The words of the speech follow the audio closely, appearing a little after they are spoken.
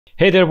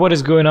Hey there, what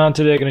is going on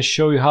today? I'm going to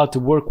show you how to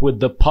work with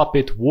the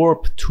Puppet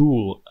Warp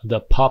tool,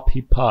 the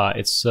PAPIPA.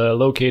 It's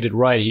located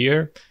right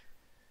here.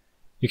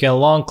 You can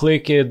long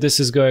click it. This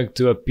is going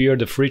to appear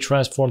the free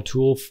transform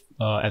tool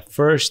at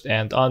first,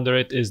 and under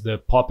it is the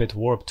Puppet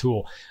Warp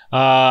tool.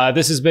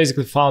 This is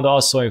basically found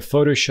also in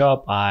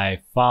Photoshop.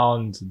 I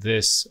found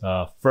this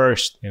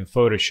first in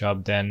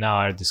Photoshop, then now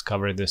I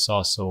discovered this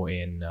also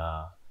in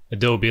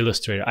Adobe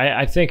Illustrator.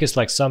 I think it's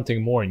like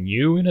something more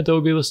new in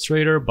Adobe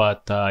Illustrator,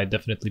 but it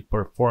definitely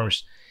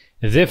performs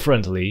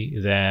differently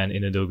than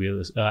in Adobe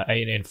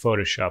in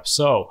Photoshop.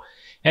 So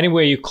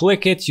anyway, you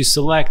click it, you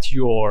select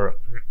your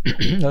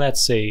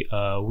let's say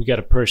we got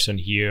a person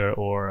here,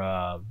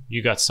 or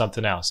you got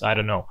something else, I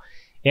don't know.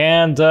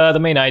 And the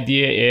main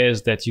idea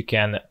is that you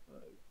can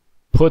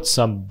put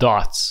some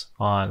dots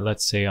on,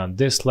 let's say on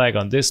this leg,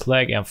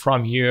 and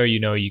from here, you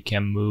know, you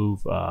can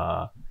move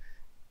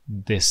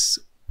this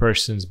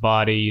person's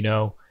body, you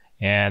know,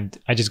 and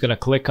I'm just gonna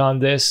click on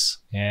this,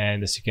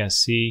 and as you can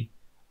see,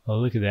 oh,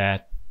 look at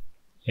that,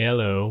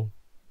 hello,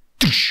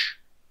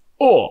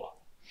 oh,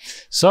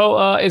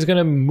 so it's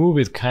gonna move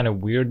it kind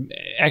of weird.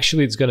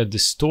 Actually, it's gonna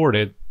distort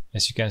it.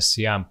 As you can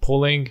see, I'm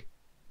pulling,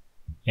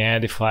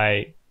 and if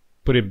I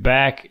put it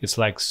back, it's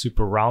like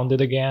super rounded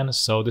again.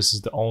 So this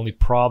is the only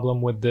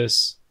problem with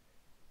this.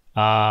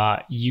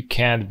 You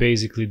can't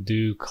basically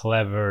do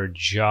clever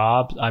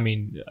jobs. I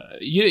mean,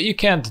 you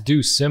can't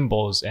do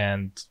symbols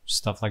and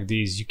stuff like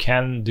these. You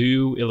can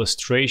do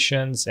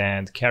illustrations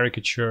and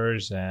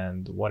caricatures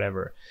and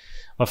whatever.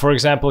 But for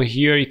example,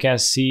 here you can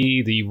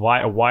see the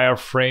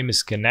wireframe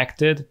is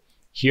connected.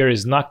 Here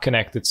is not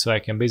connected, so I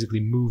can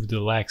basically move the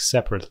leg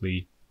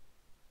separately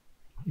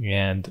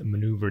and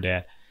maneuver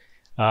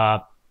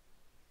that.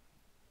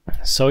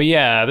 So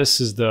yeah, this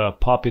is the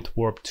Puppet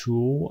Warp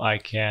tool. I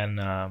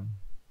can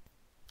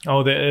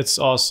it's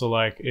also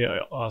like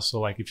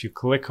if you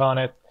click on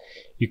it,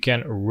 you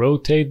can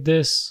rotate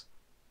this,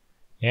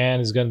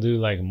 and it's gonna do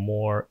like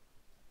more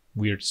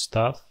weird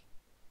stuff.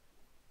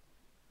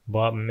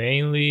 But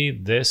mainly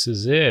this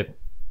is it,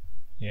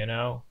 you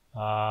know.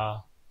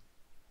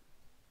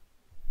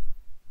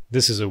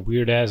 This is a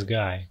weird ass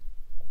guy,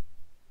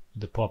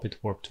 the Puppet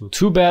Warp tool.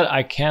 Too bad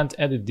I can't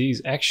edit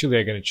these. Actually,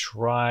 I'm gonna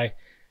try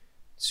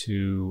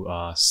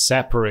to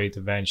separate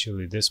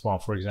eventually this one,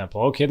 for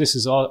example. Okay, this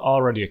is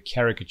already a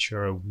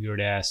caricature, a weird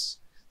ass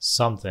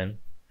something.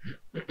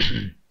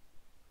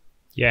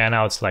 Yeah,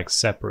 now it's like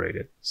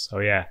separated. So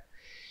yeah,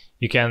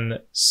 you can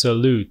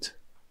salute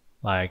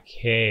like,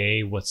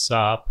 hey, what's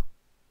up,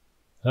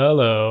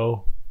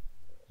 hello,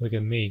 look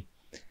at me.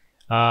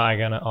 I'm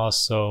gonna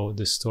also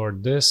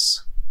distort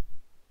this.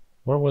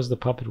 Where was the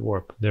Puppet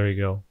Warp? There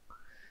you go.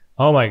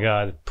 Oh my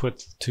god,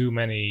 put too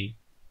many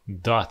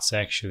dots.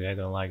 Actually, I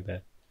don't like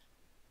that.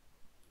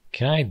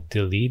 Can I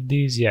delete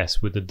these?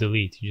 Yes, with the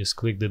delete. You just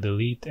click the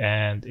delete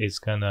and it's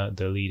gonna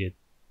delete it.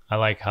 I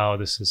like how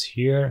this is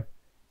here,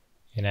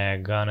 and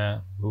I'm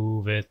gonna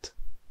move it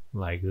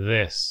like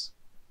this.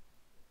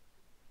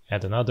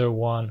 Add another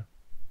one.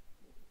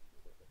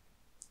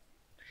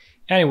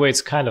 Anyway,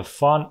 it's kind of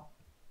fun.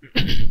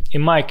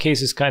 In my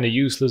case, it's kind of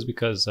useless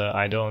because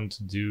I don't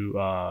do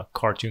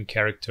cartoon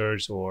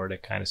characters or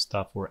that kind of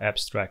stuff, or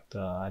abstract,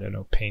 I don't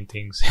know,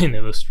 paintings in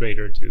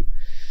Illustrator to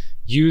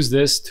use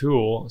this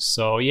tool.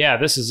 So yeah,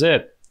 this is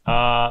it.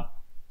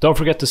 Don't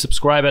forget to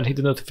subscribe and hit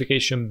the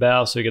notification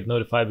bell so you get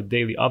notified with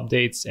daily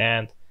updates.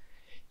 And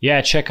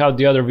yeah, check out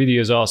the other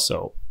videos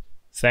also.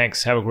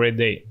 Thanks. Have a great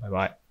day. Bye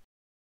bye.